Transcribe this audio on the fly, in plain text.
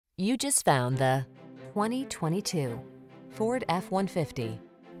You just found the 2022 Ford F-150.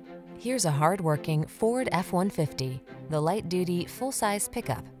 Here's a hard-working Ford F-150, the light-duty, full-size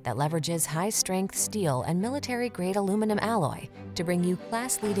pickup that leverages high-strength steel and military-grade aluminum alloy to bring you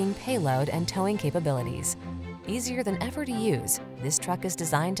class-leading payload and towing capabilities. Easier than ever to use, this truck is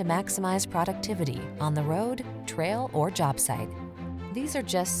designed to maximize productivity on the road, trail, or job site. These are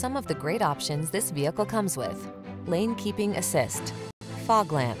just some of the great options this vehicle comes with: lane keeping assist,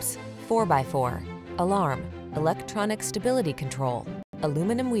 fog lamps, 4x4, alarm, electronic stability control,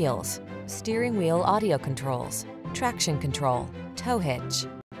 aluminum wheels, steering wheel audio controls, traction control, tow hitch,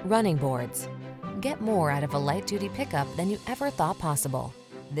 running boards. Get more out of a light-duty pickup than you ever thought possible.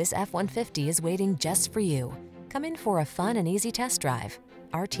 This F-150 is waiting just for you. Come in for a fun and easy test drive.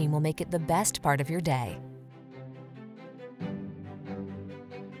 Our team will make it the best part of your day.